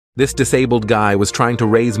This disabled guy was trying to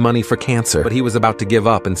raise money for cancer, but he was about to give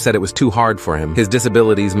up and said it was too hard for him. His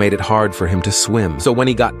disabilities made it hard for him to swim. So when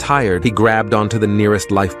he got tired, he grabbed onto the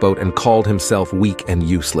nearest lifeboat and called himself weak and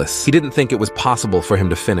useless. He didn't think it was possible for him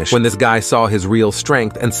to finish when this guy saw his real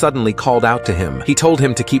strength and suddenly called out to him. He told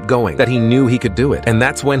him to keep going, that he knew he could do it. And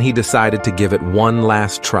that's when he decided to give it one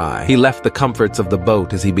last try. He left the comforts of the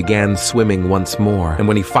boat as he began swimming once more. And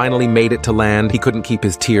when he finally made it to land, he couldn't keep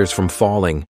his tears from falling.